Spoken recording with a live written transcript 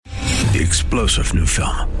The explosive new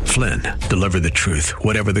film, Flynn, deliver the truth,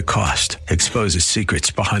 whatever the cost, exposes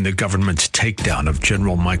secrets behind the government's takedown of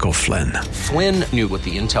General Michael Flynn. Flynn knew what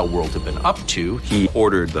the intel world had been up to. He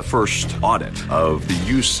ordered the first audit of the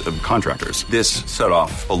use of contractors. This set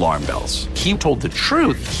off alarm bells. He told the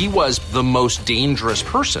truth. He was the most dangerous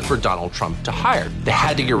person for Donald Trump to hire. They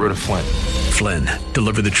had to get rid of Flynn. Flynn,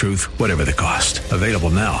 deliver the truth, whatever the cost. Available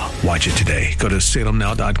now. Watch it today. Go to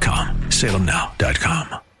salemnow.com.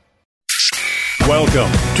 salemnow.com.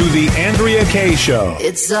 Welcome to the Andrea Kaye Show.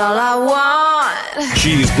 It's all I want.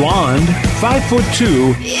 She's blonde,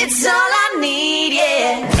 5'2". It's all I need,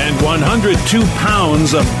 yeah. And 102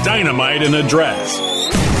 pounds of dynamite in a dress.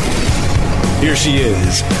 Here she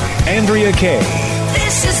is, Andrea Kaye.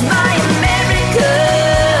 This is my America.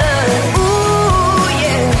 Ooh,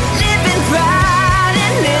 yeah. Living proud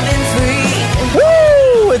and living free.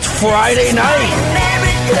 Woo! It's Friday night.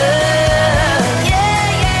 America.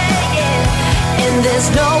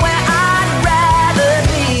 There's nowhere I'd rather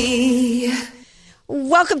be.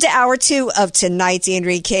 Welcome to Hour 2 of tonight's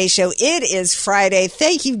Andrea Kaye Show. It is Friday.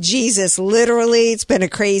 Thank you, Jesus. Literally, it's been a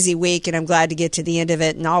crazy week, and I'm glad to get to the end of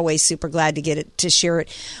it, and always super glad to get it to share it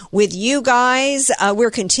with you guys.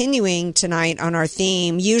 We're continuing tonight on our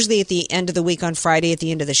theme. Usually at the end of the week on Friday, at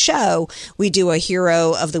the end of the show, we do a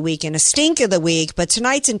hero of the week and a stink of the week, but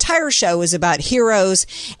tonight's entire show is about heroes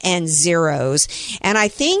and zeros. And I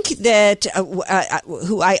think that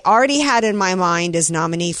who I already had in my mind as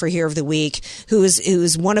nominee for Hero of the Week, who's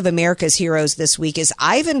one of America's heroes this week, is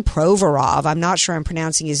Ivan Provorov. I'm not sure I'm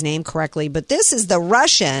pronouncing his name correctly, but this is the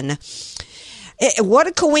Russian. What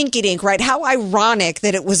a coinkydink, right? How ironic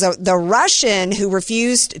that it was the Russian who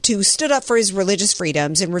stood up for his religious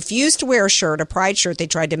freedoms and refused to wear a shirt, a pride shirt they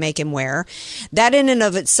tried to make him wear. That in and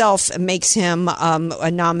of itself makes him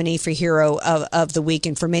a nominee for Hero of the Week,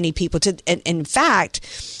 and for many people. In fact,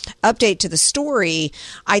 update to the story,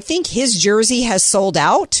 I think his jersey has sold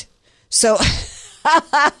out. So...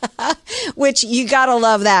 which you gotta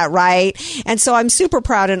love that, right? And so I'm super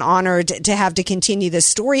proud and honored to have to continue this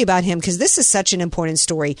story about him, because this is such an important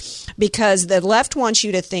story, because the left wants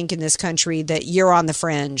you to think in this country that you're on the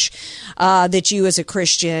fringe, that you as a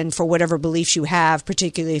Christian, for whatever beliefs you have,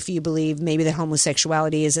 particularly if you believe maybe that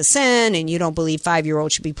homosexuality is a sin and you don't believe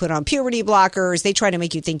 5-year-olds should be put on puberty blockers, they try to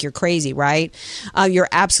make you think you're crazy, right? You're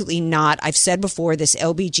absolutely not. I've said before, this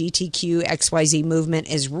LGBTQ XYZ movement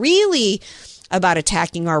is really about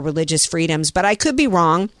attacking our religious freedoms, but I could be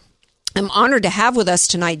wrong. I'm honored to have with us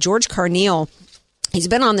tonight George Carneal. He's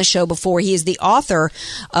been on the show before. He is the author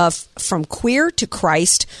of From Queer to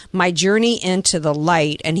Christ, My Journey into the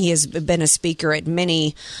Light, and he has been a speaker at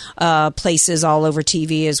many places all over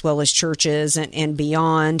TV as well as churches and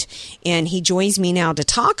beyond. And he joins me now to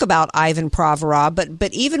talk about Ivan Provorov,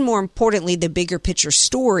 but even more importantly, the bigger picture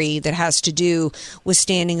story that has to do with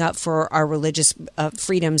standing up for our religious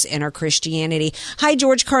freedoms and our Christianity. Hi,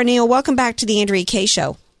 George Carneal. Welcome back to the Andrea Kaye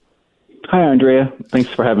Show. Hi, Andrea. Thanks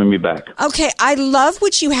for having me back. Okay, I love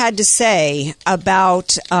what you had to say about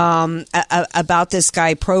this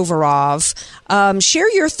guy Provorov.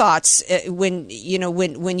 Share your thoughts when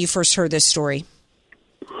you first heard this story.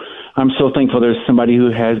 I'm so thankful there's somebody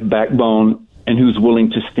who has backbone and who's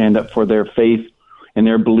willing to stand up for their faith and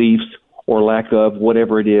their beliefs, or lack of,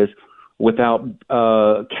 whatever it is, without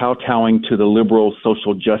kowtowing to the liberal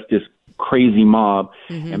social justice crazy mob,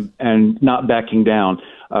 and not backing down.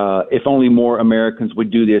 If only more Americans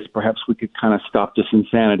would do this, perhaps we could kind of stop this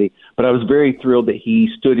insanity. But I was very thrilled that he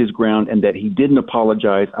stood his ground and that he didn't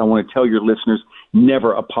apologize. I want to tell your listeners,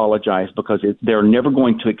 never apologize, because they're never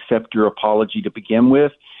going to accept your apology to begin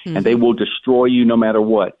with, and they will destroy you no matter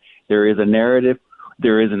what. There is a narrative,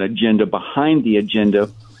 there is an agenda behind the agenda,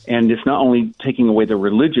 and it's not only taking away the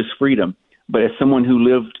religious freedom, but as someone who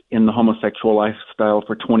lived in the homosexual lifestyle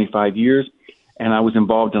for 25 years, and I was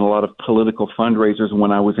involved in a lot of political fundraisers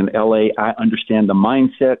when I was in L.A., I understand the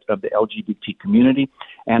mindset of the LGBT community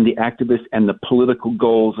and the activists and the political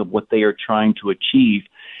goals of what they are trying to achieve.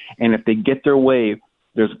 And if they get their way,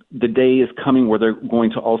 the day is coming where they're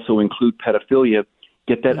going to also include pedophilia,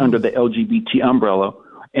 get that under the LGBT umbrella.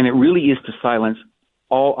 And it really is to silence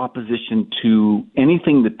all opposition to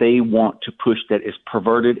anything that they want to push that is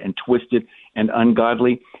perverted and twisted and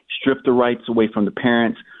ungodly, strip the rights away from the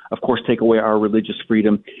parents, of course, take away our religious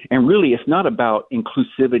freedom. And really, it's not about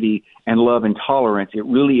inclusivity and love and tolerance. It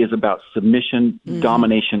really is about submission,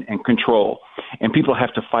 domination, and control. And people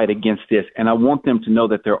have to fight against this. And I want them to know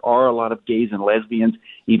that there are a lot of gays and lesbians,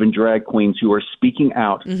 even drag queens, who are speaking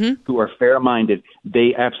out, who are fair-minded.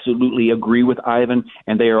 They absolutely agree with Ivan,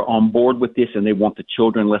 and they are on board with this, and they want the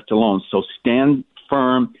children left alone. So stand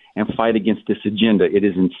firm and fight against this agenda. It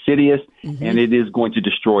is insidious, and it is going to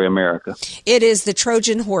destroy America. It is the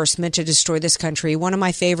Trojan horse meant to destroy this country. One of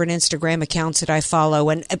my favorite Instagram accounts that I follow,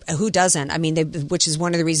 and who doesn't? I mean, which is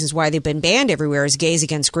one of the reasons why they've been banned everywhere, is Gays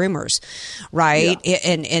Against Groomers, right? Yeah.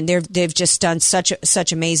 And they've just done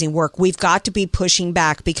such amazing work. We've got to be pushing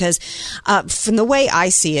back because, from the way I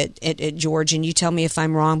see it, George, and you tell me if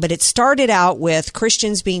I'm wrong, but it started out with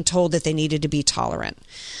Christians being told that they needed to be tolerant.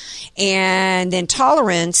 And then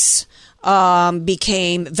tolerance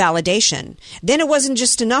became validation. Then it wasn't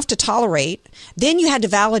just enough to tolerate. Then you had to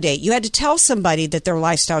validate. You had to tell somebody that their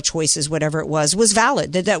lifestyle choices, whatever it was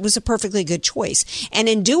valid, that was a perfectly good choice. And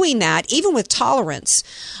in doing that, even with tolerance,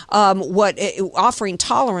 offering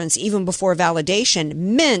tolerance even before validation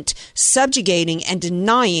meant subjugating and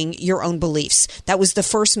denying your own beliefs. That was the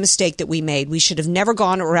first mistake that we made. We should have never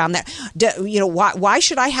gone around that. Why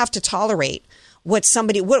should I have to tolerate what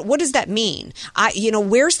does that mean?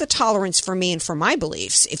 Where's the tolerance for me and for my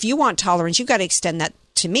beliefs? If you want tolerance, you've got to extend that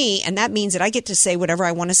to me, and that means that I get to say whatever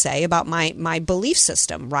I want to say about my belief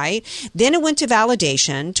system, right? Then it went to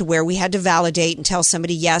validation, to where we had to validate and tell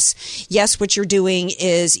somebody, yes, what you're doing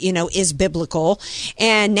is biblical.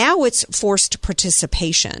 And now it's forced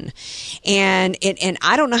participation. And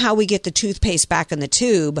I don't know how we get the toothpaste back in the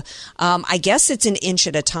tube. I guess it's an inch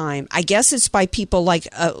at a time. I guess it's by people like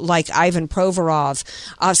Ivan Provorov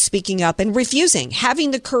speaking up and refusing,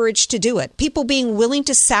 having the courage to do it. People being willing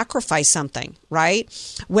to sacrifice something, right?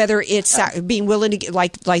 Whether it's being willing to,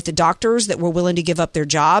 like the doctors that were willing to give up their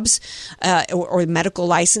jobs or medical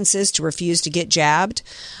licenses to refuse to get jabbed.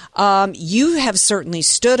 You have certainly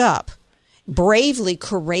stood up bravely,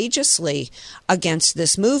 courageously against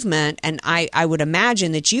this movement, and I would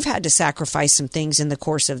imagine that you've had to sacrifice some things in the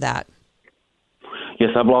course of that. Yes,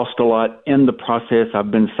 I've lost a lot in the process.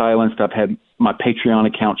 I've been silenced. I've had my Patreon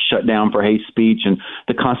account shut down for hate speech and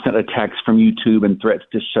the constant attacks from YouTube and threats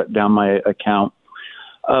to shut down my account.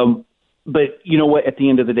 But you know what? At the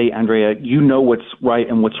end of the day, Andrea, you know what's right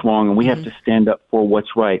and what's wrong, and we have to stand up for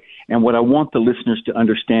what's right. And what I want the listeners to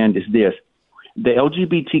understand is this. The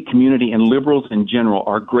LGBT community and liberals in general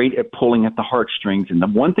are great at pulling at the heartstrings. And the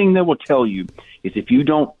one thing they will tell you is if you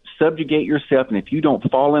don't subjugate yourself and if you don't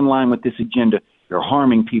fall in line with this agenda, you're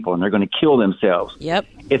harming people and they're going to kill themselves. Yep.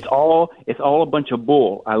 It's all a bunch of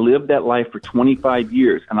bull. I lived that life for 25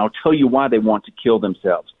 years, and I'll tell you why they want to kill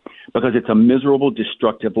themselves. Because it's a miserable,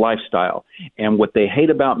 destructive lifestyle. And what they hate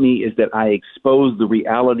about me is that I expose the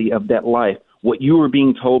reality of that life. What you are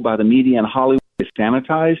being told by the media and Hollywood is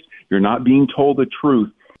sanitized. You're not being told the truth.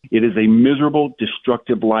 It is a miserable,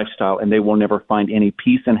 destructive lifestyle, and they will never find any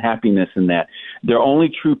peace and happiness in that. Their only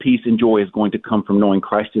true peace and joy is going to come from knowing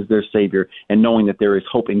Christ is their Savior and knowing that there is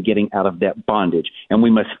hope in getting out of that bondage. And we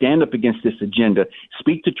must stand up against this agenda,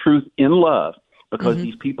 speak the truth in love, because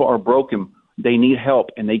these people are broken. They need help,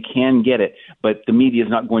 and they can get it. But the media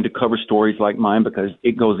is not going to cover stories like mine because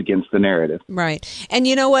it goes against the narrative. Right. And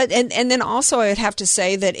you know what? And then also I would have to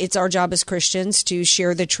say that it's our job as Christians to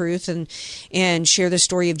share the truth and share the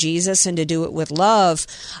story of Jesus and to do it with love.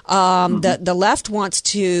 The left wants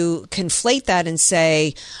to conflate that and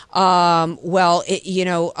say,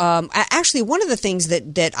 actually, one of the things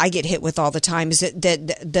that I get hit with all the time is that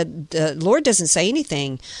the Lord doesn't say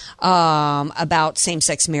anything about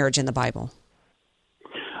same-sex marriage in the Bible.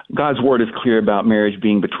 God's word is clear about marriage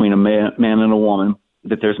being between a man and a woman,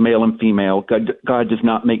 that there's male and female. God does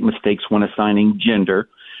not make mistakes when assigning gender.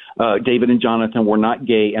 David and Jonathan were not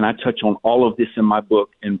gay, and I touch on all of this in my book,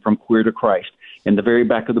 and From Queer to Christ. In the very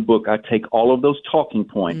back of the book, I take all of those talking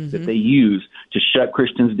points that they use to shut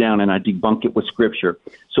Christians down, and I debunk it with Scripture.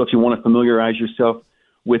 So if you want to familiarize yourself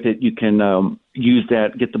with it, you can use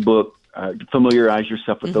that, get the book, familiarize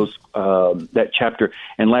yourself with those that chapter.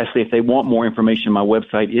 And lastly, if they want more information, my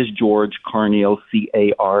website is George Carneal,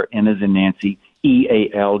 CARN as in Nancy,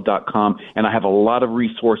 EAL.com. And I have a lot of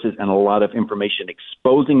resources and a lot of information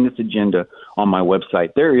exposing this agenda on my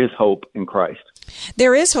website. There is hope in Christ.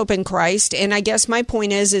 There is hope in Christ, and I guess my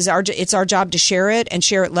point is it's our job to share it and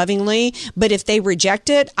share it lovingly. But if they reject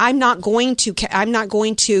it, I'm not going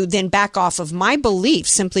to then back off of my belief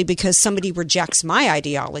simply because somebody rejects my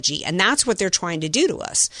ideology, and that's what they're trying to do to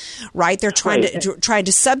us, right? They're trying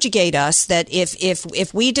to subjugate us. That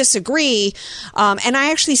if we disagree, and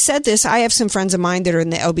I actually said this. I have some friends of mine that are in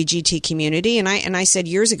the LGBT community, and I said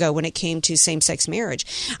years ago when it came to same-sex marriage,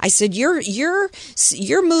 I said your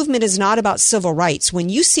movement is not about civil rights when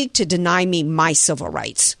you seek to deny me my civil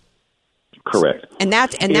rights. Correct. And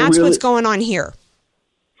that's really what's going on here.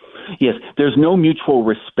 Yes, there's no mutual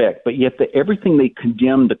respect, but yet everything they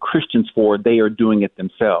condemn the Christians for, they are doing it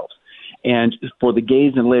themselves. And for the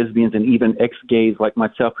gays and lesbians and even ex-gays like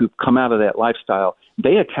myself who've come out of that lifestyle,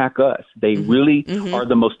 they attack us. They really are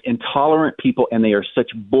the most intolerant people, and they are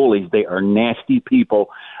such bullies. They are nasty people.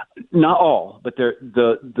 Not all, but they're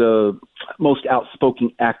the most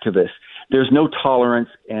outspoken activists. There's no tolerance,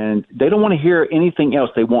 and they don't want to hear anything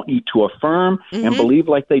else. They want you to affirm and believe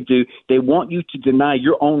like they do. They want you to deny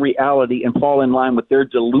your own reality and fall in line with their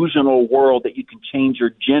delusional world that you can change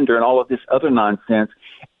your gender and all of this other nonsense.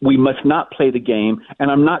 We must not play the game, and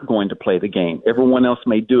I'm not going to play the game. Everyone else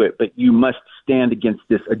may do it, but you must stand against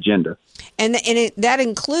this agenda. And that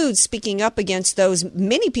includes speaking up against those.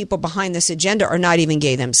 Many people behind this agenda are not even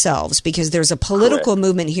gay themselves, because there's a political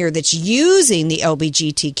movement here that's using the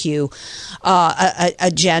LGBTQ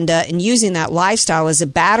agenda and using that lifestyle as a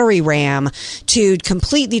battery ram to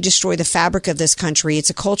completely destroy the fabric of this country. It's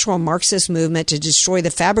a cultural Marxist movement to destroy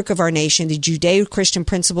the fabric of our nation, the Judeo-Christian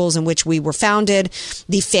principles in which we were founded,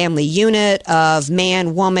 the family unit of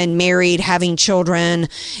man, woman, married, having children,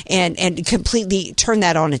 and completely turn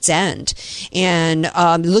that on its end. And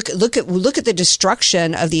look at the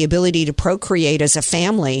destruction of the ability to procreate as a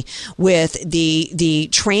family with the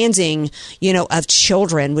transing, of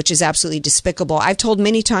children, which is absolutely despicable. I've told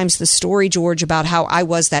many times the story, George, about how I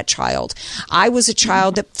was that child. I was a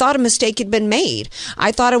child that thought a mistake had been made.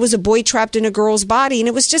 I thought I was a boy trapped in a girl's body, and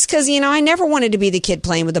it was just because, I never wanted to be the kid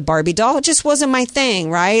playing with a Barbie doll. It just wasn't my thing,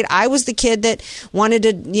 right? I was the kid that wanted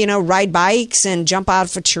to, ride bikes and jump out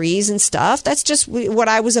for trees and stuff. That's just what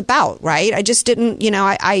I was about, right? I just didn't,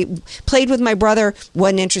 I played with my brother,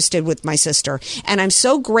 wasn't interested with my sister. And I'm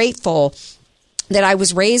so grateful that I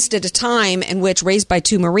was raised at a time raised by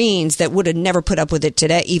two Marines that would have never put up with it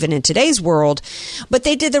today, even in today's world. But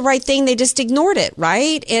they did the right thing. They just ignored it,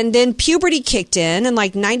 right? And then puberty kicked in, and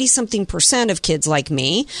like 90-something% of kids like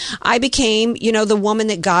me, I became, the woman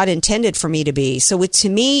that God intended for me to be. So to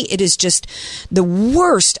me, it is just the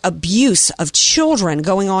worst abuse of children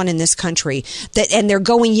going on in this country. And they're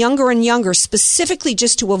going younger and younger, specifically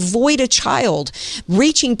just to avoid a child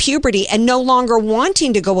reaching puberty and no longer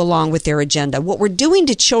wanting to go along with their agenda. What we're doing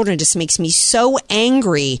to children just makes me so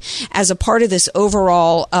angry as a part of this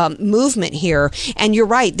overall movement here. And you're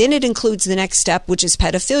right. Then it includes the next step, which is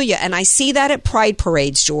pedophilia. And I see that at pride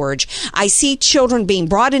parades, George. I see children being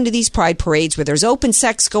brought into these pride parades where there's open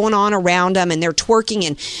sex going on around them, and they're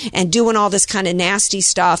twerking and doing all this kind of nasty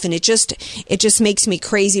stuff. And it just makes me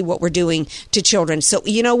crazy what we're doing to children. So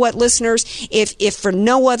you know what, listeners, if for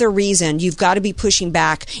no other reason, you've got to be pushing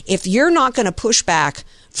back. If you're not going to push back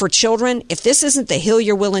for children, if this isn't the hill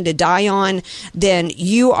you're willing to die on, then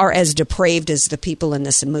you are as depraved as the people in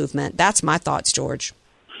this movement. That's my thoughts, George.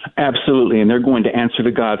 Absolutely, and they're going to answer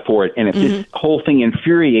to God for it. And if this whole thing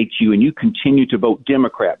infuriates you and you continue to vote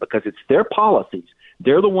Democrat because it's their policies,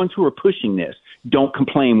 they're the ones who are pushing this, don't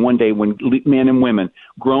complain one day when men and women,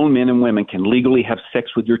 grown men and women, can legally have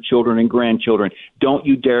sex with your children and grandchildren. Don't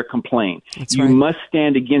you dare complain. You must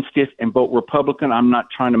stand against this and vote Republican. I'm not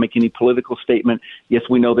trying to make any political statement. Yes,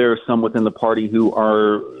 we know there are some within the party who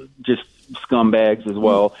are just scumbags as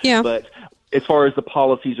well. Yeah. But as far as the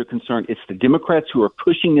policies are concerned, it's the Democrats who are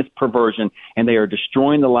pushing this perversion, and they are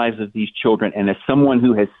destroying the lives of these children. And as someone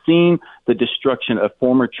who has seen the destruction of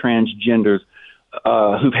former transgenders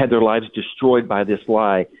who've had their lives destroyed by this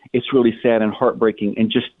lie, it's really sad and heartbreaking.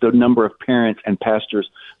 And just the number of parents and pastors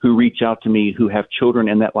who reach out to me who have children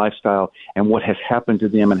in that lifestyle and what has happened to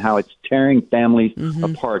them and how it's tearing families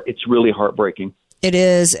apart, it's really heartbreaking. It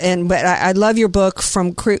is, but I love your book,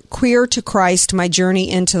 From Queer to Christ, My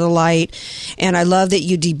Journey into the Light, and I love that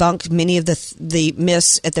you debunked many of the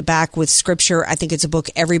myths at the back with Scripture. I think it's a book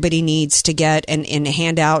everybody needs to get and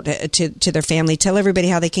hand out to their family. Tell everybody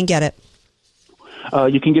how they can get it.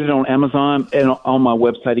 You can get it on Amazon and on my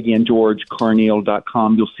website, again,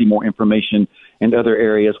 georgecarneal.com. You'll see more information and other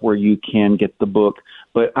areas where you can get the book.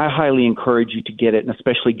 But I highly encourage you to get it, and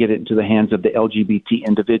especially get it into the hands of the LGBT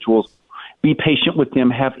individuals. Be patient with them.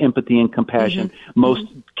 Have empathy and compassion. Most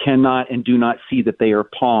cannot and do not see that they are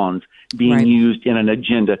pawns being used in an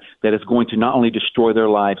agenda that is going to not only destroy their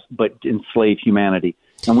lives, but enslave humanity.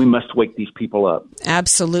 And we must wake these people up.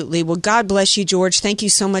 Absolutely. Well, God bless you, George. Thank you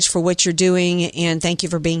so much for what you're doing, and thank you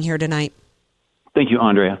for being here tonight. Thank you,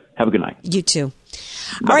 Andrea. Have a good night. You too.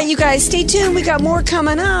 Bye. All right, you guys, stay tuned. We got more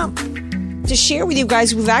coming up to share with you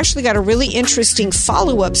guys. We've actually got a really interesting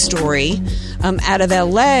follow-up story out of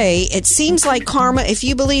L.A. It seems like karma, if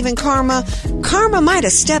you believe in karma, karma might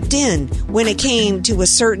have stepped in when it came to a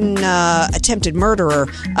certain attempted murderer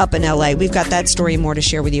up in L.A. We've got that story and more to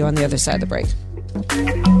share with you on the other side of the break.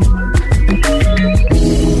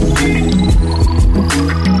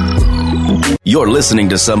 You're listening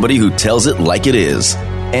to somebody who tells it like it is.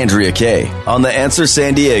 Andrea Kaye on The Answer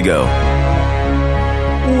San Diego.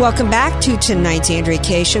 Welcome back to tonight's Andrea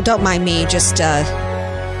Kaye Show. Don't mind me, just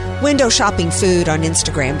window shopping food on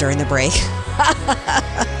Instagram during the break.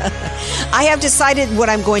 I have decided what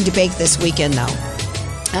I'm going to bake this weekend, though.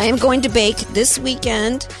 I am going to bake this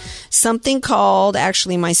weekend something called,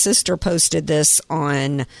 actually, my sister posted this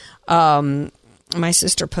on,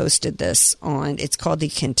 it's called the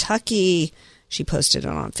Kentucky, she posted it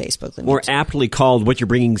on Facebook. More aptly called What You're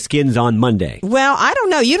Bringing Skins on Monday. Well, I don't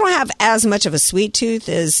know. You don't have as much of a sweet tooth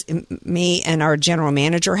as me and our general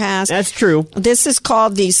manager has. That's true. This is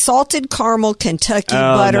called the Salted Caramel Kentucky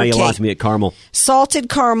Butter Cake. Oh, no, you Cake. lost me at caramel. Salted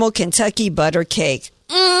Caramel Kentucky Butter Cake.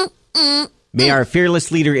 May our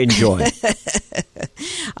fearless leader enjoy.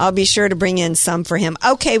 I'll be sure to bring in some for him.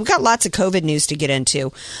 Okay, we've got lots of COVID news to get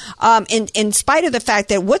into. In spite of the fact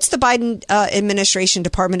that what's the Biden administration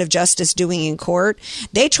Department of Justice doing in court?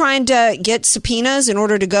 They trying to get subpoenas in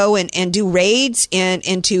order to go and do raids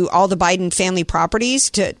into all the Biden family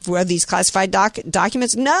properties for these classified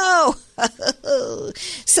documents? No.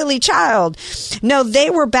 Silly child. No, they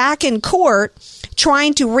were back in court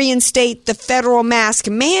trying to reinstate the federal mask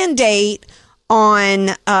mandate on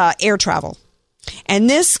air travel. And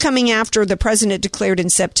this coming after the president declared in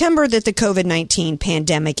September that the COVID-19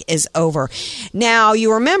 pandemic is over. Now,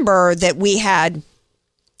 you remember that we had,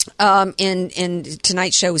 in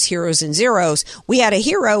tonight's show's Heroes and Zeros, we had a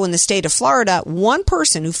hero in the state of Florida, one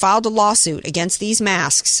person who filed a lawsuit against these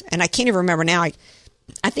masks. And I can't even remember now.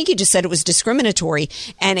 I think he just said it was discriminatory.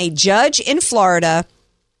 And a judge in Florida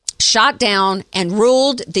shot down and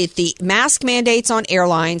ruled that the mask mandates on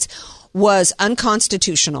airlines was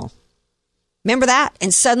unconstitutional. Remember that?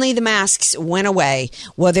 And suddenly the masks went away.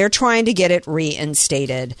 Well, they're trying to get it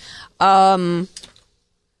reinstated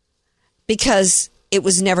because it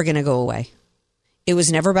was never going to go away. It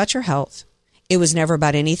was never about your health. It was never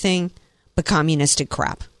about anything but communistic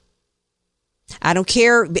crap. I don't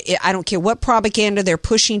care what propaganda they're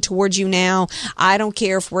pushing towards you now. I don't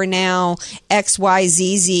care if we're now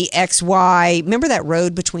XYZZXY. Remember that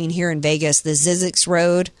road between here and Vegas, the Zizix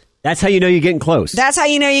Road? That's how you know you're getting close. That's how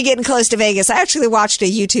you know you're getting close to Vegas. I actually watched a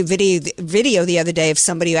YouTube video the other day of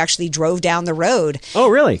somebody who actually drove down the road. Oh,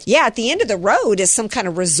 really? Yeah, at the end of the road is some kind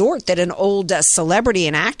of resort that an old celebrity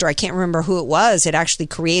and actor, I can't remember who it was, had actually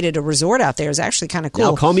created a resort out there. It was actually kind of cool.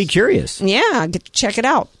 Now call me curious. Yeah, check it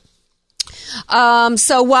out.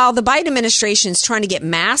 So while the Biden administration is trying to get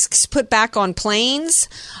masks put back on planes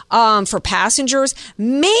for passengers,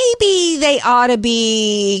 maybe they ought to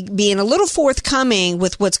be being a little forthcoming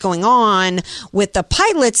with what's going on with the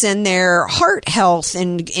pilots and their heart health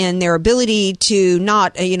and their ability to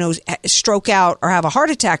not, stroke out or have a heart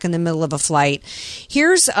attack in the middle of a flight.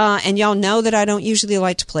 Here's, and y'all know that I don't usually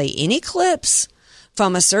like to play any clips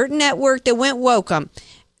from a certain network that went woke.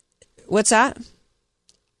 What's that?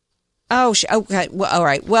 Oh, okay. Well, all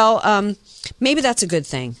right. Well, maybe that's a good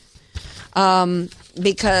thing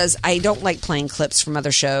because I don't like playing clips from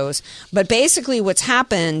other shows. But basically what's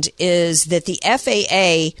happened is that the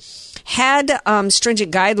FAA had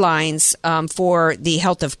stringent guidelines for the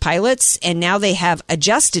health of pilots, and now they have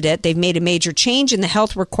adjusted it. They've made a major change in the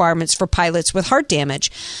health requirements for pilots with heart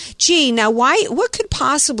damage. Gee, now what could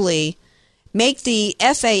possibly make the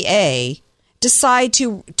FAA decide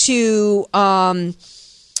to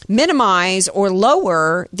minimize or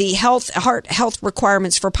lower the heart health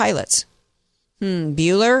requirements for pilots?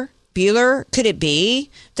 Bueller? Could it be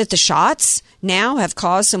that the shots now have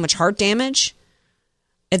caused so much heart damage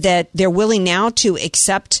that they're willing now to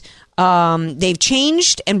accept? They've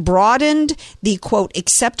changed and broadened the, quote,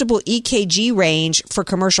 acceptable EKG range for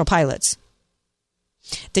commercial pilots.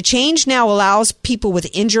 The change now allows people with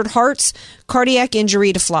injured hearts, cardiac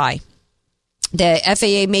injury to fly. The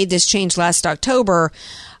FAA made this change last October,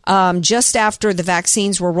 just after the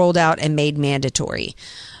vaccines were rolled out and made mandatory.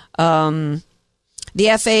 The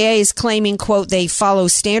FAA is claiming, quote, they follow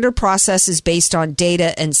standard processes based on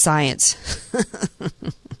data and science.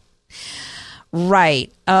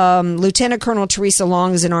 Right. Lieutenant Colonel Teresa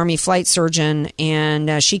Long is an Army flight surgeon,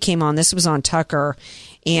 and she came on. This was on Tucker,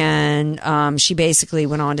 and she basically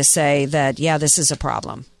went on to say that, yeah, this is a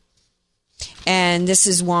problem. And this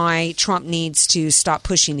is why Trump needs to stop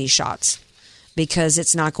pushing these shots, because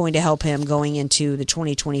it's not going to help him going into the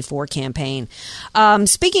 2024 campaign.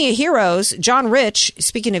 Speaking of heroes, John Rich,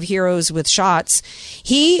 speaking of heroes with shots,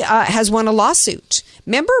 he has won a lawsuit.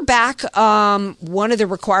 Remember back, one of the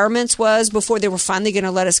requirements was before they were finally going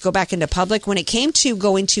to let us go back into public, when it came to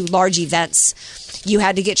going to large events, you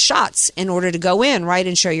had to get shots in order to go in, right,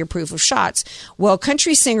 and show your proof of shots. Well,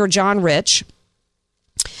 country singer John Rich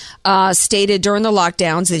stated during the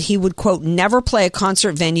lockdowns that he would, quote, never play a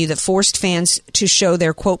concert venue that forced fans to show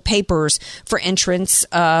their, quote, papers for entry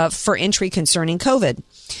concerning COVID.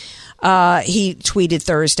 He tweeted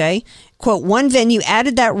Thursday, quote, one venue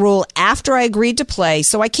added that rule after I agreed to play,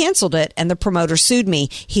 so I canceled it, and the promoter sued me.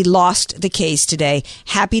 He lost the case today.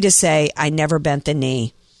 Happy to say I never bent the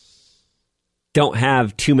knee. Don't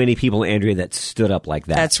have too many people, Andrea, that stood up like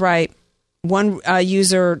that. That's right. One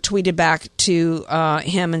user tweeted back to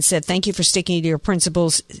him and said, thank you for sticking to your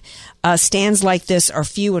principles. Stands like this are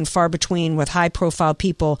few and far between with high-profile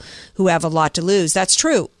people who have a lot to lose. That's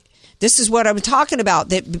true. This is what I'm talking about,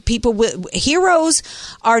 that heroes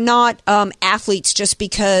are not athletes just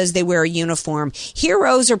because they wear a uniform.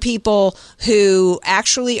 Heroes are people who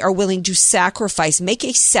actually are willing to make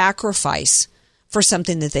a sacrifice for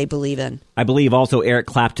something that they believe in. I believe also Eric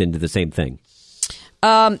Clapton did the same thing.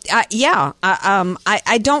 I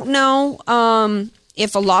don't know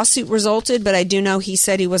if a lawsuit resulted, but I do know he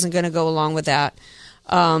said he wasn't going to go along with that.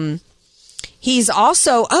 He's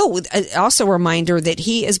also a reminder that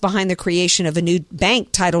he is behind the creation of a new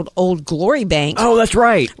bank titled Old Glory Bank. Oh, that's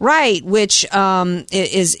right. Right, which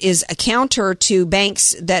is a counter to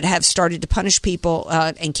banks that have started to punish people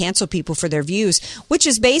and cancel people for their views, which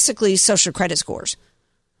is basically social credit scores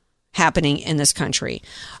happening in this country.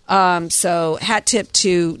 So hat tip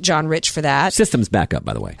to John Rich for that. System's back up,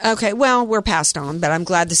 by the way. Okay, well, we're passed on, but I'm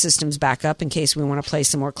glad the system's back up in case we want to play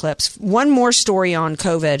some more clips. One more story on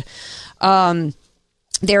COVID.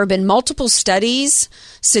 There have been multiple studies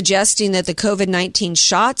suggesting that the COVID-19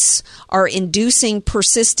 shots are inducing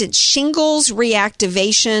persistent shingles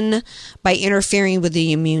reactivation by interfering with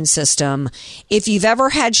the immune system. If you've ever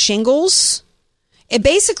had shingles,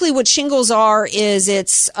 basically what shingles are is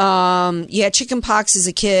it's you had chicken pox as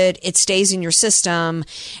a kid, it stays in your system,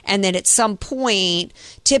 and then at some point,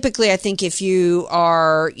 typically I think if you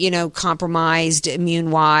are, compromised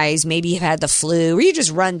immune-wise, maybe you've had the flu, or you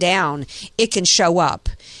just run down, it can show up.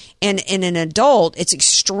 And in an adult, it's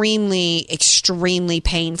extremely, extremely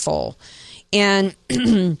painful. And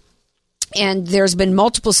and there's been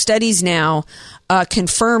multiple studies now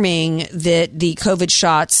confirming that the COVID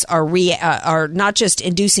shots are not just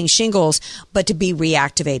inducing shingles, but to be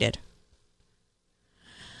reactivated.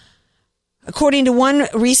 According to one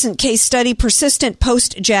recent case study, persistent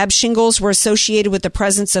post-jab shingles were associated with the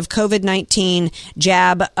presence of COVID-19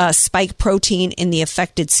 jab spike protein in the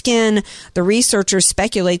affected skin. The researchers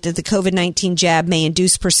speculate that the COVID-19 jab may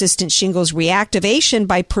induce persistent shingles reactivation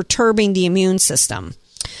by perturbing the immune system.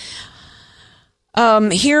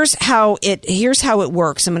 Here's how it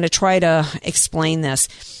works. I'm going to try to explain this.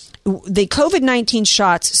 The COVID-19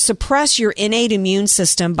 shots suppress your innate immune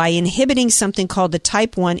system by inhibiting something called the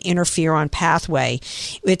type 1 interferon pathway,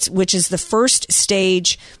 which is the first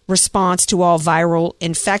stage response to all viral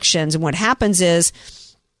infections. And what happens is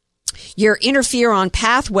your interferon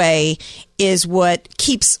pathway is what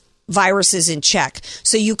keeps viruses in check.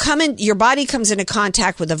 So your body comes into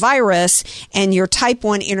contact with a virus, and your type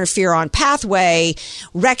 1 interferon pathway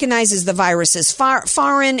recognizes the virus as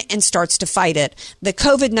foreign and starts to fight it. The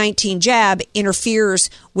COVID-19 jab interferes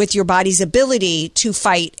with your body's ability to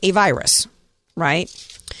fight a virus, right?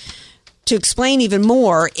 To explain even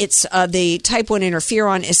more, it's the type 1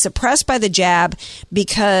 interferon is suppressed by the jab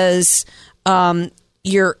because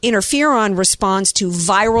your interferon responds to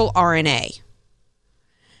viral RNA.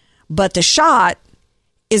 But the shot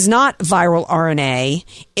is not viral RNA.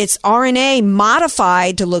 It's RNA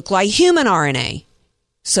modified to look like human RNA.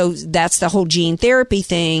 So that's the whole gene therapy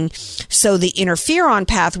thing. So the interferon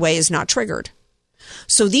pathway is not triggered.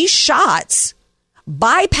 So these shots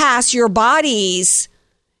bypass your body's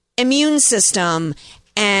immune system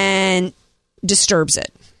and disturbs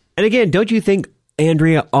it. And again, don't you think,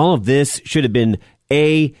 Andrea, all of this should have been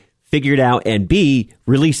A, figured out, and B,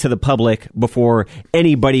 released to the public before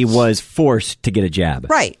anybody was forced to get a jab?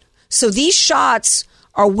 Right. So these shots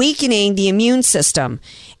are weakening the immune system.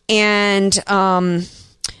 And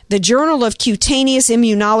the Journal of Cutaneous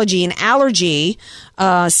Immunology and Allergy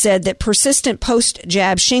said that persistent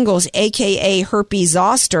post-jab shingles, a.k.a. herpes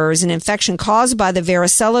zoster, is an infection caused by the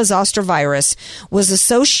varicella zoster virus, was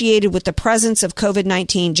associated with the presence of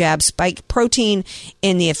COVID-19 jab spike protein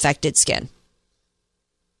in the affected skin.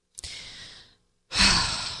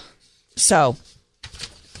 So,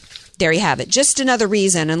 there you have it. Just another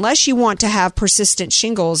reason, unless you want to have persistent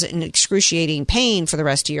shingles and excruciating pain for the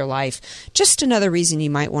rest of your life, just another reason you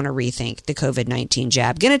might want to rethink the COVID-19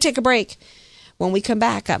 jab. Going to take a break. When we come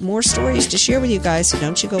back, got more stories to share with you guys, so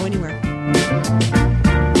don't you go anywhere.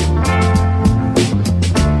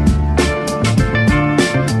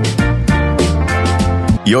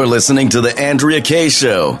 You're listening to The Andrea Kaye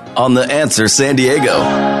Show on The Answer San Diego.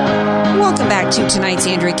 Welcome back to tonight's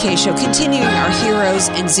Andrea Kaye Show, continuing our Heroes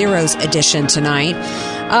and Zeros edition tonight.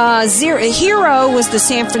 Hero was the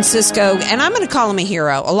San Francisco, and I'm going to call him a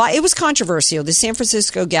hero. It was controversial. The San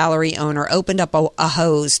Francisco gallery owner opened up a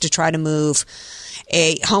hose to try to move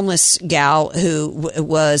a homeless gal who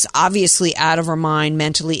was obviously out of her mind,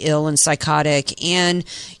 mentally ill and psychotic. And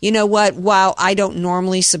you know what? While I don't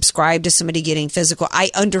normally subscribe to somebody getting physical, I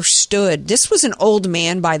understood. This was an old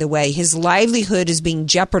man, by the way. His livelihood is being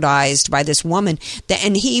jeopardized by this woman.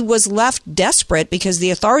 And he was left desperate because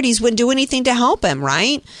the authorities wouldn't do anything to help him,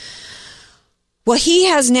 right? Well, he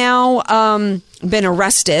has now been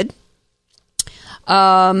arrested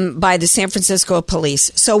by the San Francisco police.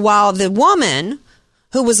 So while the woman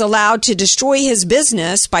who was allowed to destroy his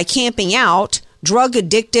business by camping out, drug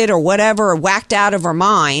addicted or whatever, or whacked out of her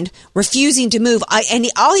mind, refusing to move.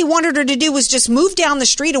 All he wanted her to do was just move down the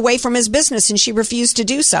street away from his business, and she refused to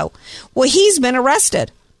do so. Well, he's been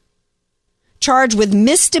arrested, charged with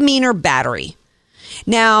misdemeanor battery.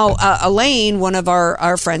 Now, Elaine, one of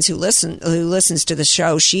our friends who listens to the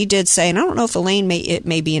show, she did say, and I don't know if Elaine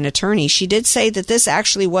may be an attorney, she did say that this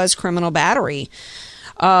actually was criminal battery.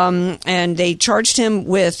 And they charged him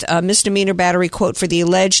with a misdemeanor battery, quote, for the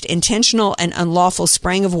alleged intentional and unlawful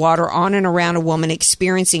spraying of water on and around a woman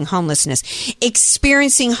experiencing homelessness.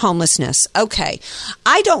 Experiencing homelessness. Okay.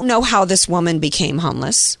 I don't know how this woman became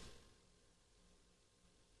homeless.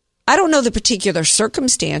 I don't know the particular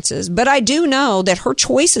circumstances, but I do know that her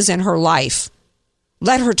choices in her life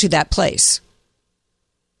led her to that place.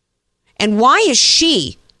 And why is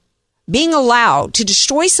she being allowed to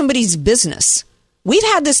destroy somebody's business? We've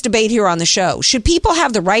had this debate here on the show. Should people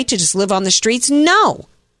have the right to just live on the streets? No.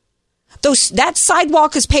 That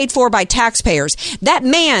sidewalk is paid for by taxpayers. That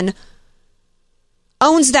man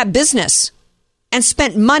owns that business and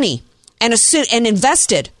spent money and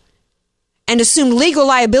invested and assumed legal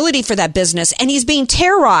liability for that business. And he's being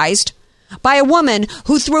terrorized by a woman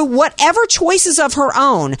who, through whatever choices of her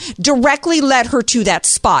own, directly led her to that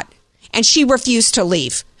spot. And she refused to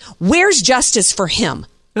leave. Where's justice for him?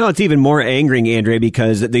 No, it's even more angering, Andrea,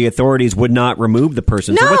 because the authorities would not remove the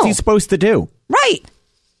person. No. So what's he supposed to do? Right.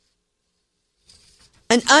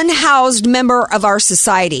 An unhoused member of our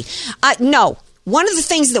society. No. One of the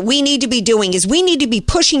things that we need to be doing is we need to be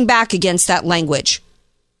pushing back against that language.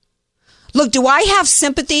 Look, do I have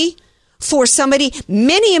sympathy for somebody?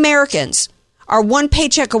 Many Americans are one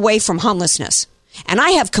paycheck away from homelessness. And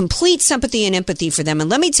I have complete sympathy and empathy for them. And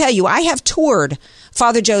let me tell you, I have toured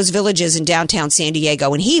Father Joe's villages in downtown San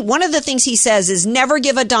Diego. And one of the things he says is never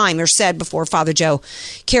give a dime, or said before Father Joe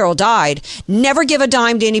Carroll died, never give a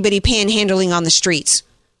dime to anybody panhandling on the streets.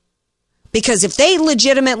 Because if they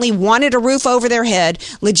legitimately wanted a roof over their head,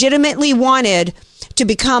 legitimately wanted to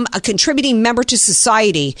become a contributing member to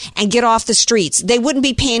society and get off the streets, they wouldn't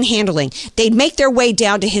be panhandling. They'd make their way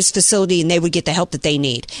down to his facility and they would get the help that they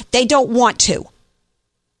need. They don't want to,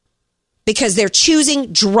 because they're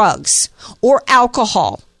choosing drugs or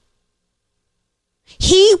alcohol.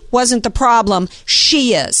 He wasn't the problem.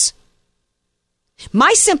 She is.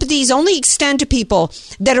 My sympathies only extend to people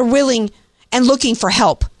that are willing and looking for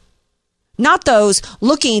help, not those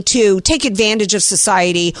looking to take advantage of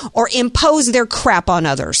society or impose their crap on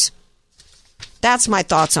others. That's my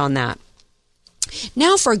thoughts on that.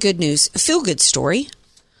 Now for good news, a feel-good story.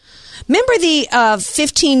 Remember the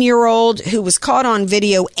 15-year-old who was caught on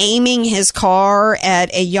video aiming his car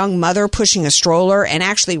at a young mother pushing a stroller and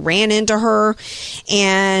actually ran into her?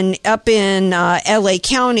 And up in L.A.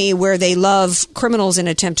 County, where they love criminals and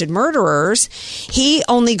attempted murderers, he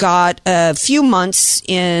only got a few months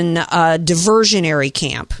in a diversionary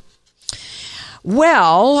camp.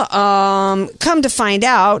 Well, come to find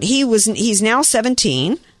out, he's now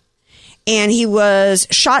 17, and he was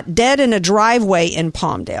shot dead in a driveway in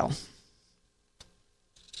Palmdale.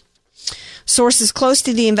 Sources close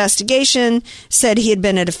to the investigation said he had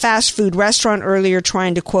been at a fast food restaurant earlier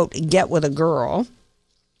trying to, quote, get with a girl.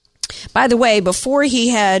 By the way, before he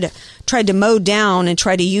had tried to mow down and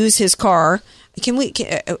try to use his car,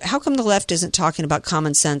 how come the left isn't talking about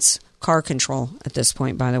common sense car control at this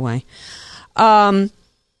point, by the way?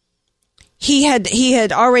 He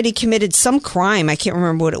had already committed some crime. I can't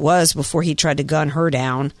remember what it was before he tried to gun her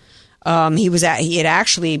down. I don't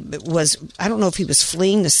know if he was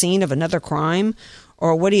fleeing the scene of another crime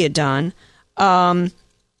or what he had done. Let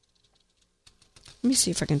me see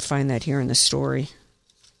if I can find that here in the story.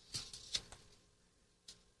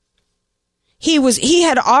 He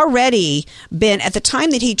had already been, at the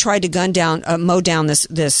time that he tried to mow down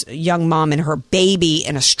this young mom and her baby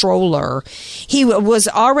in a stroller, he was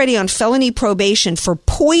already on felony probation for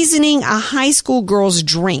poisoning a high school girl's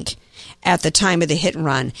drink at the time of the hit and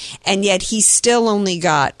run. And yet he still only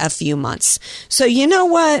got a few months. So you know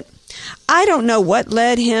what? I don't know what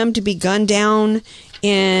led him to be gunned down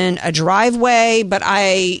in a driveway, but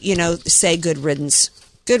I, say good riddance.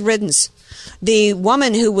 Good riddance. The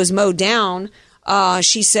woman who was mowed down,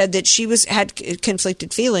 she said that she had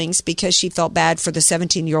conflicted feelings because she felt bad for the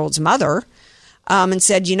 17-year-old's mother, and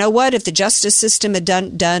said, you know what, if the justice system had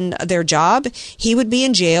done their job, he would be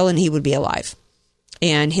in jail and he would be alive.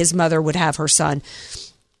 And his mother would have her son.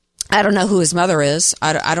 I don't know who his mother is.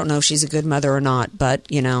 I don't know if she's a good mother or not. But,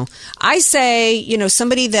 I say,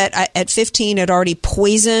 somebody that at 15 had already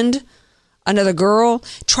poisoned another girl,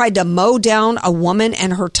 tried to mow down a woman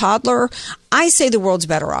and her toddler, I say the world's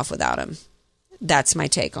better off without him. That's my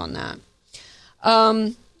take on that.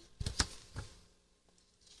 I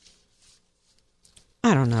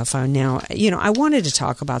don't know if I now, I wanted to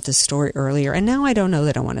talk about this story earlier, and now I don't know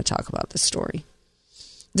that I want to talk about this story.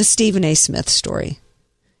 The Stephen A. Smith story.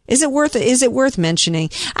 Is it worth mentioning?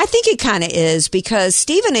 I think it kind of is, because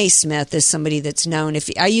Stephen A. Smith is somebody that's known.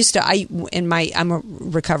 I'm a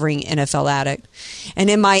recovering NFL addict, and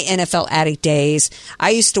in my NFL addict days, I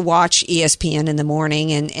used to watch ESPN in the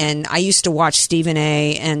morning, and I used to watch Stephen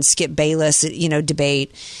A. and Skip Bayless,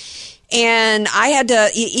 debate. And I had to,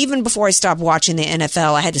 even before I stopped watching the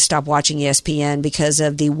NFL, I had to stop watching ESPN because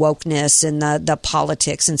of the wokeness and the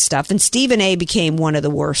politics and stuff. And Stephen A. became one of the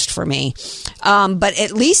worst for me. But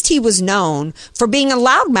at least he was known for being a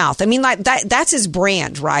loudmouth. I mean, like that's his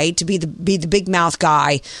brand, right? To be the big mouth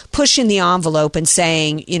guy, pushing the envelope and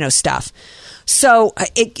saying, stuff. So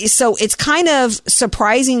it's kind of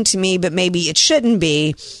surprising to me, but maybe it shouldn't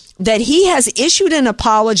be, that he has issued an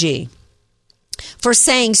apology for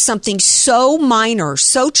saying something so minor,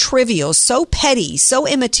 so trivial, so petty, so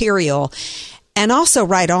immaterial, and also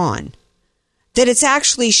right on, that it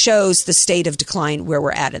actually shows the state of decline where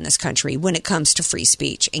we're at in this country when it comes to free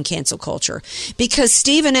speech and cancel culture. Because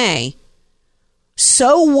Stephen A.,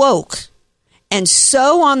 so woke and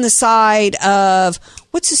so on the side of,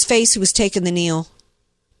 what's his face who was taking the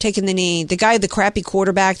knee, the guy, the crappy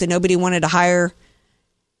quarterback that nobody wanted to hire,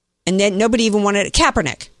 and then nobody even wanted,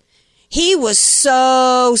 Kaepernick. He was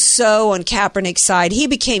so on Kaepernick's side. He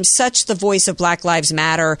became such the voice of Black Lives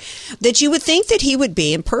Matter that you would think that he would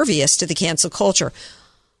be impervious to the cancel culture.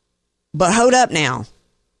 But hold up now.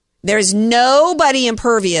 There's nobody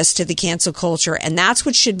impervious to the cancel culture, and that's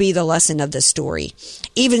what should be the lesson of this story.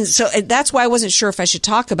 Even so, that's why I wasn't sure if I should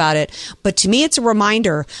talk about it. But to me, it's a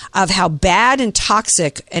reminder of how bad and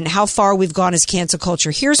toxic and how far we've gone as cancel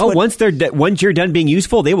culture. Once you're done being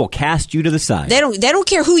useful, they will cast you to the side. They don't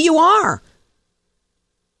care who you are.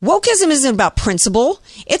 Wokeism isn't about principle.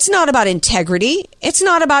 It's not about integrity. It's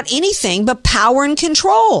not about anything but power and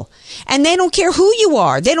control. And they don't care who you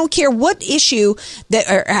are. They don't care what issue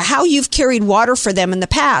or how you've carried water for them in the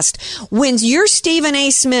past. When you're Stephen A.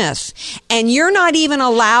 Smith and you're not even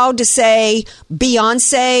allowed to say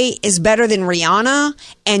Beyonce is better than Rihanna,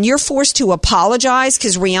 and you're forced to apologize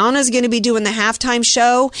because Rihanna's going to be doing the halftime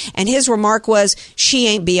show, and his remark was, she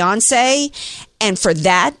ain't Beyonce. And for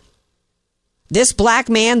that, this black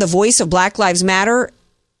man, the voice of Black Lives Matter,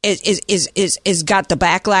 is got the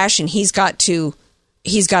backlash, and he's got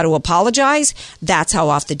to apologize. That's how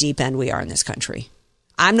off the deep end we are in this country.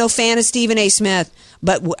 I'm no fan of Stephen A. Smith,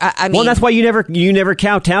 but I mean, well, that's why you never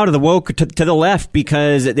kowtow to the woke to the left,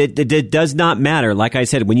 because it does not matter. Like I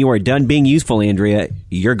said, when you are done being useful, Andrea,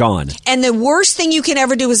 you're gone. And the worst thing you can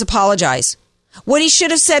ever do is apologize. What he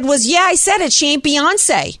should have said was, "Yeah, I said it. She ain't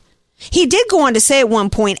Beyonce." He did go on to say at one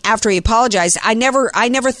point after he apologized, I never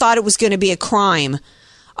thought it was going to be a crime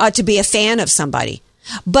to be a fan of somebody.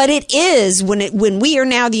 But it is when we are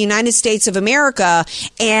now the United States of America,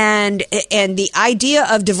 and the idea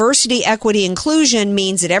of diversity, equity, inclusion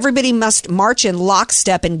means that everybody must march in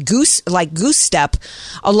lockstep and goose step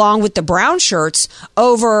along with the brown shirts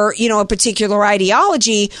over, a particular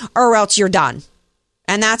ideology, or else you're done.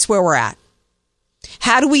 And that's where we're at.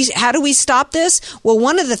 How do we stop this? Well,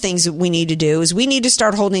 one of the things that we need to do is we need to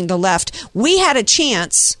start holding the left. We had a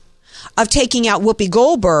chance of taking out Whoopi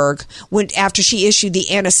Goldberg after she issued the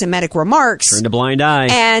anti-Semitic remarks. Turned a blind eye.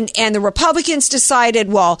 And the Republicans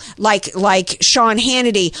decided, well, like Sean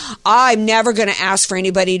Hannity, I'm never going to ask for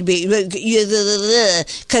anybody to be,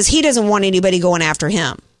 because he doesn't want anybody going after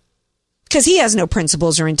him. Because he has no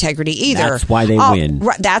principles or integrity either. That's why they win.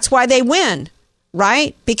 That's why they win.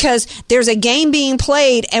 Right? Because there's a game being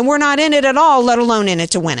played and we're not in it at all, let alone in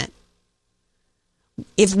it to win it.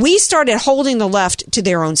 if we started holding the left to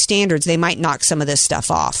their own standards, they might knock some of this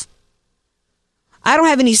stuff off. I don't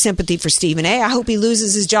have any sympathy for Stephen A. I hope he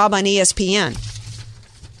loses his job on ESPN.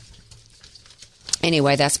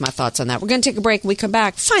 Anyway, that's my thoughts on that. We're going to take a break. When we come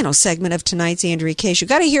back, final segment of tonight's Andrea Kaye Show.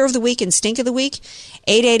 Got a Hero of the Week and Stink of the Week?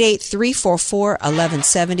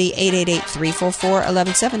 888-344-1170.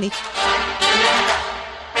 888-344-1170.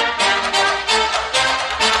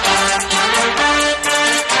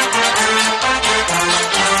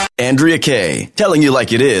 Andrea Kaye, telling you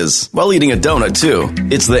like it is, while eating a donut, too.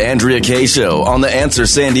 It's the Andrea Kaye Show on The Answer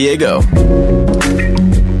San Diego.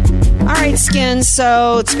 All right, Skins,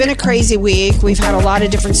 so it's been a crazy week. We've had a lot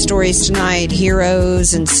of different stories tonight,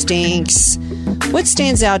 heroes and stinks. What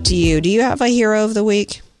stands out to you? Do you have a hero of the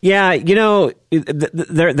week? Yeah,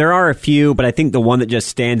 there are a few, but I think the one that just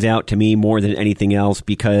stands out to me more than anything else,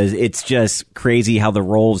 because it's just crazy how the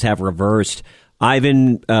roles have reversed.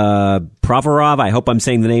 Ivan Provorov, I hope I'm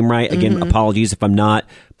saying the name right. Again, apologies if I'm not.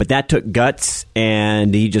 But that took guts,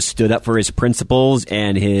 and he just stood up for his principles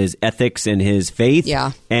and his ethics and his faith.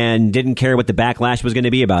 Yeah. And didn't care what the backlash was going to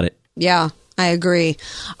be about it. Yeah, I agree.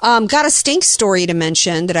 Got a stink story to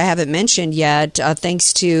mention that I haven't mentioned yet,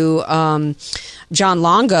 thanks to John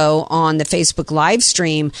Longo on the Facebook live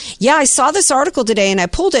stream. Yeah, I saw this article today, and I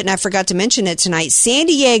pulled it, and I forgot to mention it tonight. San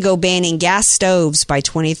Diego banning gas stoves by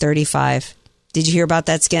 2035. Did you hear about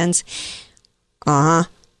that, Skins? Uh-huh.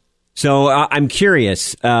 So I'm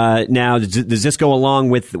curious. Now, does this go along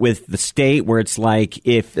with the state where it's like,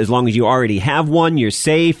 if as long as you already have one, you're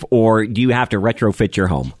safe, or do you have to retrofit your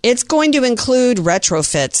home? It's going to include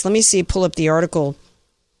retrofits. Let me see, pull up the article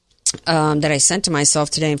that I sent to myself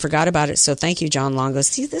today and forgot about it. So thank you, John Longo.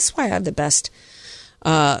 See, this is why I have the best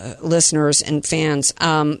listeners and fans.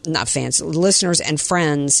 Not fans, listeners and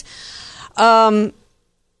friends.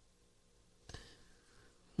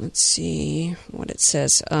 Let's see what it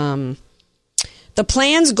says. The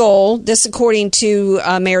plan's goal, this according to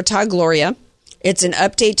Mayor Todd Gloria, it's an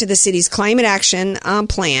update to the city's climate action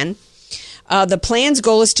plan. The plan's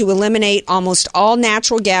goal is to eliminate almost all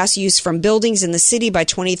natural gas use from buildings in the city by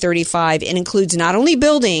 2035. It includes not only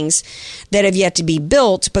buildings that have yet to be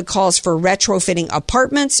built, but calls for retrofitting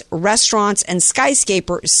apartments, restaurants, and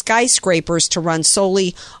skyscrapers to run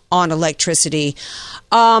solely on electricity.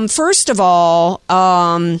 First of all,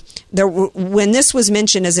 when this was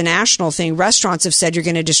mentioned as a national thing, restaurants have said you're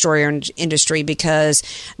going to destroy our industry because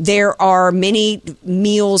there are many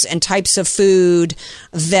meals and types of food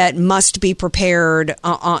that must be prepared.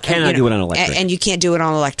 Cannot do it on electric. And you can't do it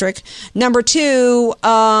on electric. Number two,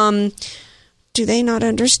 do they not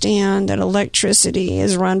understand that electricity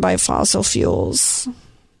is run by fossil fuels?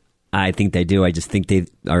 I think they do. I just think they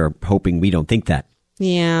are hoping we don't think that.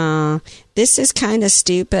 Yeah, this is kind of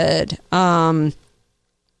stupid.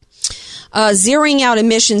 Zeroing out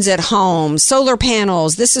emissions at home, solar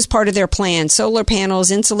panels. This is part of their plan. Solar panels,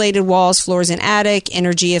 insulated walls, floors and attic,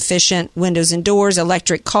 energy efficient windows and doors,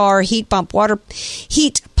 electric car, heat pump water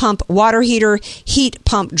heater, heat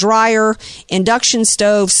pump dryer, induction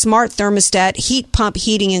stove, smart thermostat, heat pump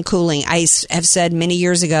heating and cooling. I have said many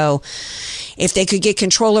years ago, if they could get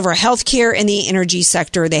control over healthcare and the energy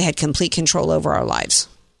sector, they had complete control over our lives.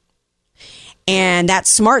 And that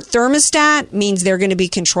smart thermostat means they're going to be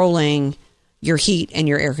controlling your heat and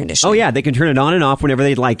your air conditioning. Oh, yeah. They can turn it on and off whenever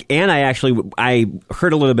they'd like. And I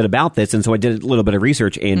heard a little bit about this, and so I did a little bit of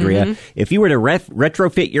research, Andrea. Mm-hmm. If you were to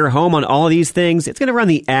retrofit your home on all of these things, it's going to run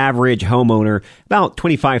the average homeowner about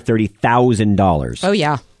 $25,000, $30,000. Oh,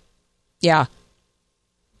 yeah. Yeah.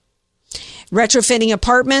 Retrofitting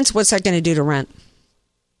apartments, what's that going to do to rent?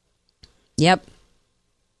 Yep.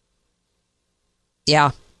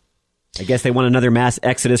 Yeah. I guess they want another mass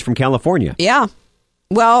exodus from California. Yeah.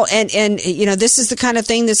 Well, and this is the kind of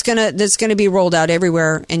thing that's gonna be rolled out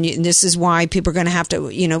everywhere, and this is why people are going to have to,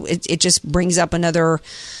 it just brings up another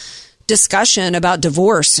discussion about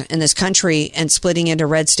divorce in this country and splitting into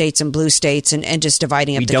red states and blue states and just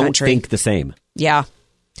dividing up the country. We don't think the same. Yeah.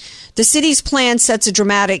 The city's plan sets a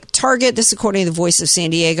dramatic target. This, according to the Voice of San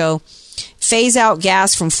Diego. Phase out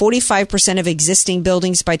gas from 45% of existing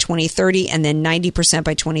buildings by 2030 and then 90%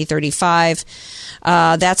 by 2035.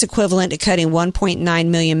 That's equivalent to cutting 1.9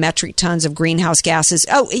 million metric tons of greenhouse gases.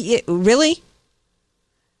 Oh, really?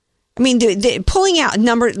 I mean, pulling out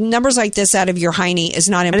numbers like this out of your hiney is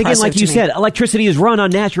not impressive. And again, like you said, electricity is run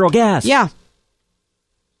on natural gas. Yeah.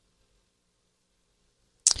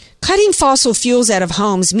 Cutting fossil fuels out of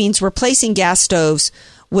homes means replacing gas stoves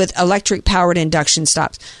with electric-powered induction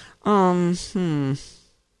stoves. Who's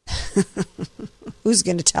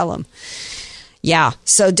going to tell them? Yeah.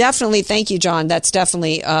 So definitely, thank you, John. That's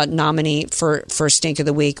definitely a nominee for Stink of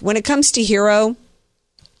the Week. When it comes to hero,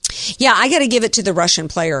 Yeah, I got to give it to the Russian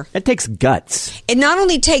player. It takes guts. It not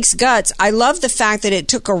only takes guts. I love the fact that it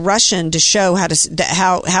took a Russian to show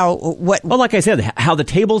what. Well, like I said, how the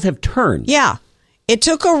tables have turned. Yeah, it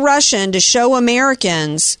took a Russian to show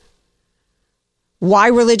Americans why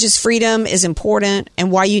religious freedom is important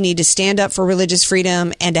and why you need to stand up for religious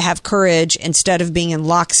freedom and to have courage instead of being in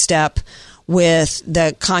lockstep with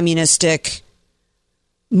the communistic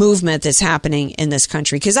movement that's happening in this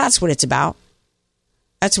country, because that's what it's about.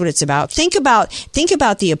 That's what it's about. Think about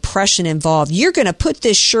the oppression involved. You're going to put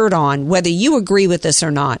this shirt on whether you agree with this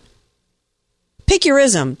or not. Pick your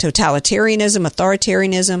ism: totalitarianism,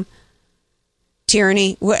 authoritarianism,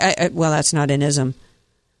 tyranny. Well, that's not an ism.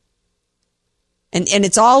 And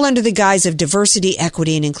it's all under the guise of diversity,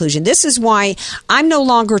 equity, and inclusion. This is why I'm no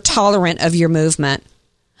longer tolerant of your movement.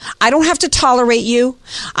 I don't have to tolerate you.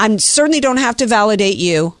 I certainly don't have to validate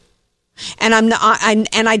you. And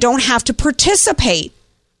I don't have to participate.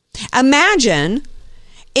 Imagine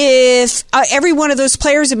if every one of those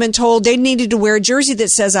players had been told they needed to wear a jersey that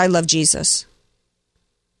says, "I love Jesus."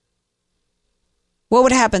 What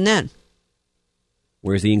would happen then?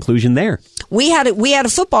 Where's the inclusion there? We had a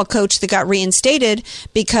football coach that got reinstated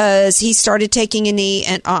because he started taking a knee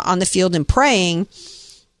on the field and praying.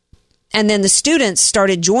 And then the students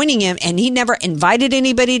started joining him, and he never invited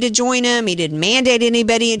anybody to join him. He didn't mandate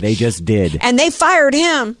anybody. They just did. And they fired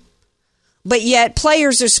him. But yet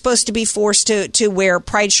players are supposed to be forced to wear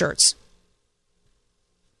pride shirts.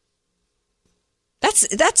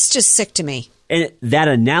 That's just sick to me. And that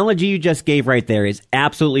analogy you just gave right there is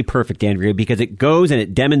absolutely perfect, Andrea, because it goes and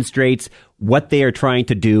it demonstrates what they are trying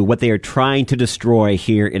to do, what they are trying to destroy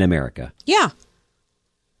here in America. Yeah.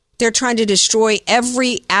 They're trying to destroy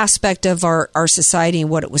every aspect of our society and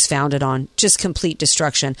what it was founded on. Just complete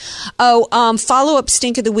destruction. Follow-up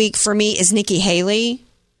stink of the week for me is Nikki Haley.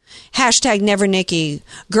 #never Nikki.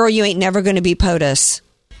 Girl, you ain't never going to be POTUS.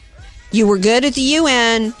 You were good at the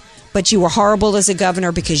UN, but you were horrible as a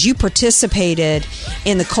governor because you participated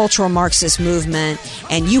in the cultural Marxist movement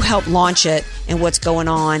and you helped launch it and what's going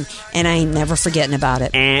on, and I ain't never forgetting about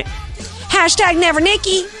it. #never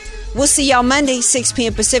Nikki. We'll see y'all Monday, 6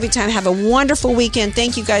 p.m. Pacific time. Have a wonderful weekend.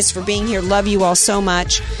 Thank you guys for being here. Love you all so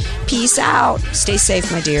much. Peace out. Stay safe,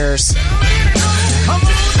 my dears.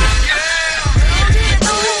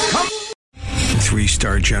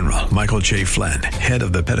 3-star General Michael J. Flynn, head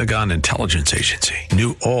of the Pentagon Intelligence Agency,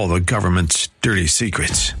 knew all the government's dirty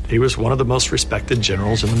secrets. He was one of the most respected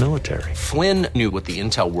generals in the military. Flynn knew what the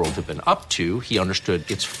intel world had been up to. He understood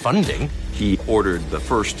its funding. He ordered the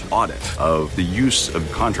first audit of the use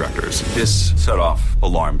of contractors. This set off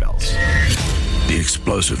alarm bells. The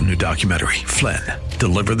explosive new documentary, Flynn,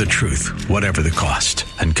 Deliver the Truth, Whatever the Cost,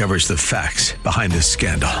 uncovers the facts behind this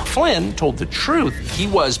scandal. Flynn told the truth. He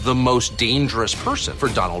was the most dangerous person for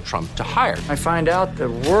Donald Trump to hire. I find out the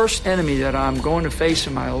worst enemy that I'm going to face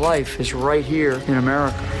in my life is right here in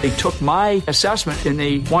America. They took my assessment and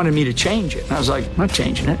they wanted me to change it. And I was like, I'm not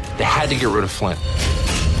changing it. They had to get rid of Flynn.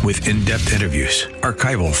 With in-depth interviews,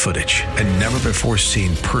 archival footage, and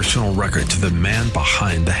never-before-seen personal records of the man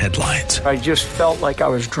behind the headlines. I just felt like I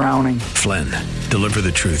was drowning. Flynn, Deliver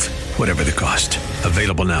the Truth, Whatever the Cost.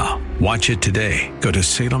 Available now. Watch it today. Go to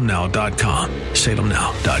salemnow.com.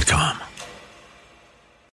 salemnow.com.